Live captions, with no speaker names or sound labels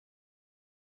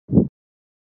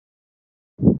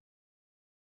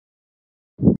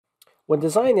When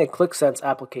designing a Qlik Sense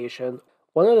application,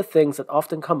 one of the things that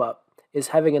often come up is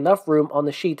having enough room on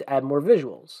the sheet to add more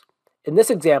visuals. In this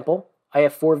example, I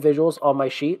have 4 visuals on my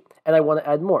sheet and I want to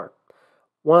add more.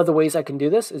 One of the ways I can do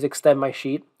this is extend my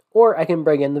sheet, or I can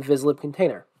bring in the Vizlib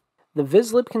container. The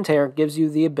Vizlib container gives you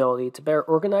the ability to better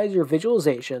organize your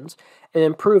visualizations and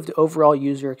improve the overall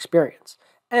user experience.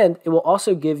 And it will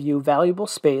also give you valuable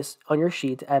space on your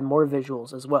sheet to add more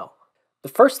visuals as well. The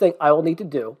first thing I will need to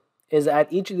do is add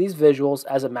each of these visuals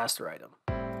as a master item.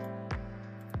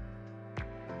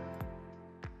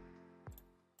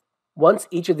 Once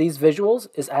each of these visuals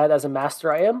is added as a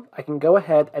master item, I can go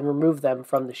ahead and remove them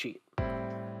from the sheet.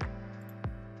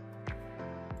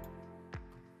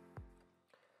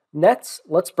 Next,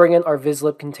 let's bring in our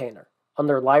Vizlib container.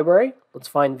 Under Library, let's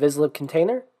find Vizlib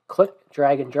Container, click,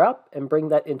 drag and drop, and bring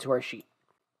that into our sheet.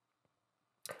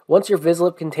 Once your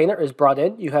Vizlib container is brought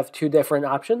in, you have 2 different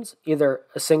options, either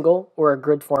a single or a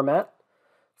grid format.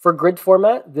 For grid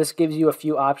format, this gives you a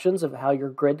few options of how your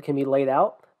grid can be laid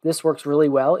out. This works really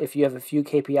well if you have a few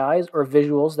KPIs or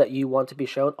visuals that you want to be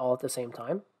shown all at the same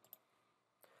time.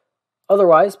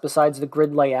 Otherwise, besides the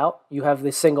grid layout, you have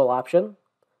the single option.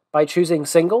 By choosing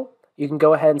single, you can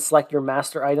go ahead and select your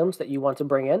master items that you want to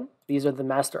bring in. These are the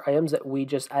master items that we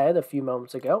just added a few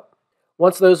moments ago.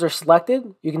 Once those are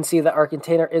selected, you can see that our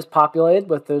container is populated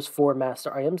with those 4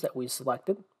 master items that we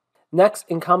selected. Next,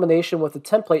 in combination with the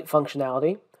template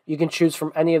functionality, you can choose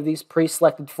from any of these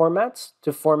pre-selected formats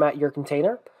to format your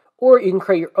container, or you can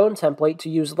create your own template to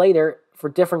use later for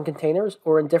different containers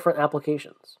or in different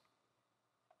applications.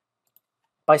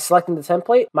 By selecting the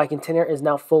template, my container is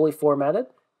now fully formatted.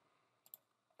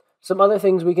 Some other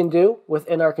things we can do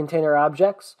within our container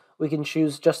objects, we can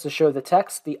choose just to show the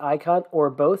text, the icon, or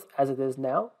both as it is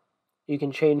now. You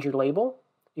can change your label.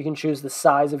 You can choose the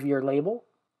size of your label.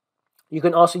 You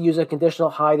can also use a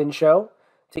conditional hide and show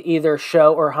to either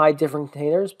show or hide different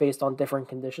containers based on different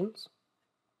conditions.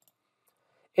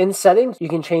 In settings, you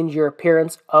can change your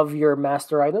appearance of your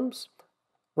master items.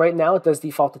 Right now it does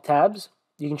default to tabs.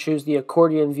 You can choose the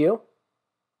accordion view.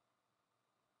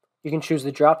 You can choose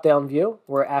the drop-down view,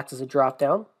 where it acts as a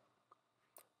drop-down.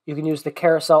 You can use the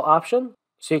carousel option,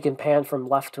 so you can pan from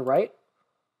left to right.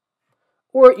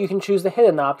 Or you can choose the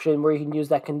hidden option, where you can use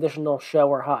that conditional show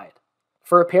or hide.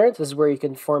 For appearance, this is where you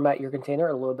can format your container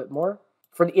a little bit more.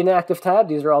 For the inactive tab,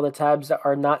 these are all the tabs that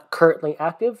are not currently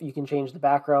active. You can change the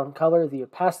background color, the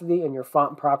opacity, and your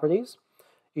font properties.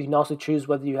 You can also choose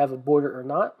whether you have a border or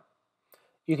not.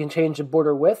 You can change the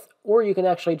border width, or you can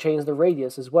actually change the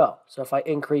radius as well. So if I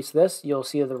increase this, you'll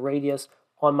see the radius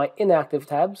on my inactive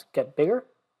tabs get bigger.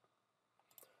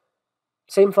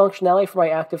 Same functionality for my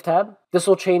active tab. This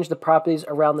will change the properties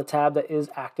around the tab that is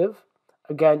active.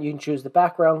 Again, you can choose the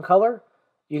background color.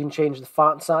 You can change the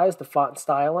font size, the font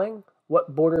styling,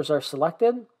 what borders are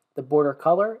selected, the border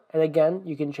color, and again,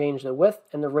 you can change the width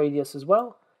and the radius as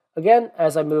well. Again,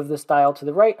 as I move this dial to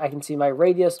the right, I can see my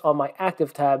radius on my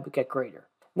active tab get greater.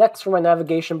 Next, for my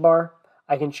navigation bar,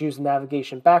 I can choose the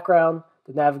navigation background,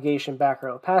 the navigation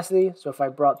background opacity. So if I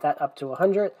brought that up to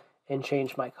 100 and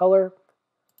change my color,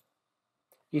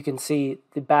 you can see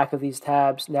the back of these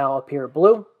tabs now appear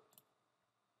blue.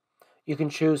 You can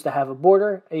choose to have a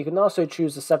border, and you can also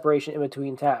choose the separation in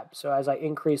between tabs. So as I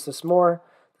increase this more,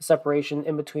 the separation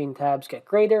in between tabs get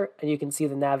greater, and you can see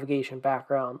the navigation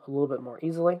background a little bit more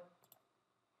easily.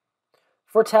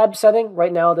 For tab setting,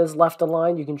 right now it is left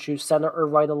aligned. You can choose center or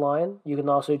right align. You can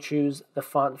also choose the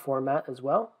font format as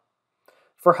well.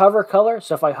 For hover color,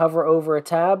 so if I hover over a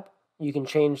tab, you can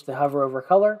change the hover over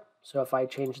color. So if I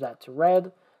change that to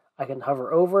red, I can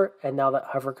hover over, and now that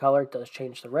hover color does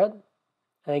change to red.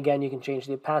 And again, you can change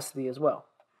the opacity as well.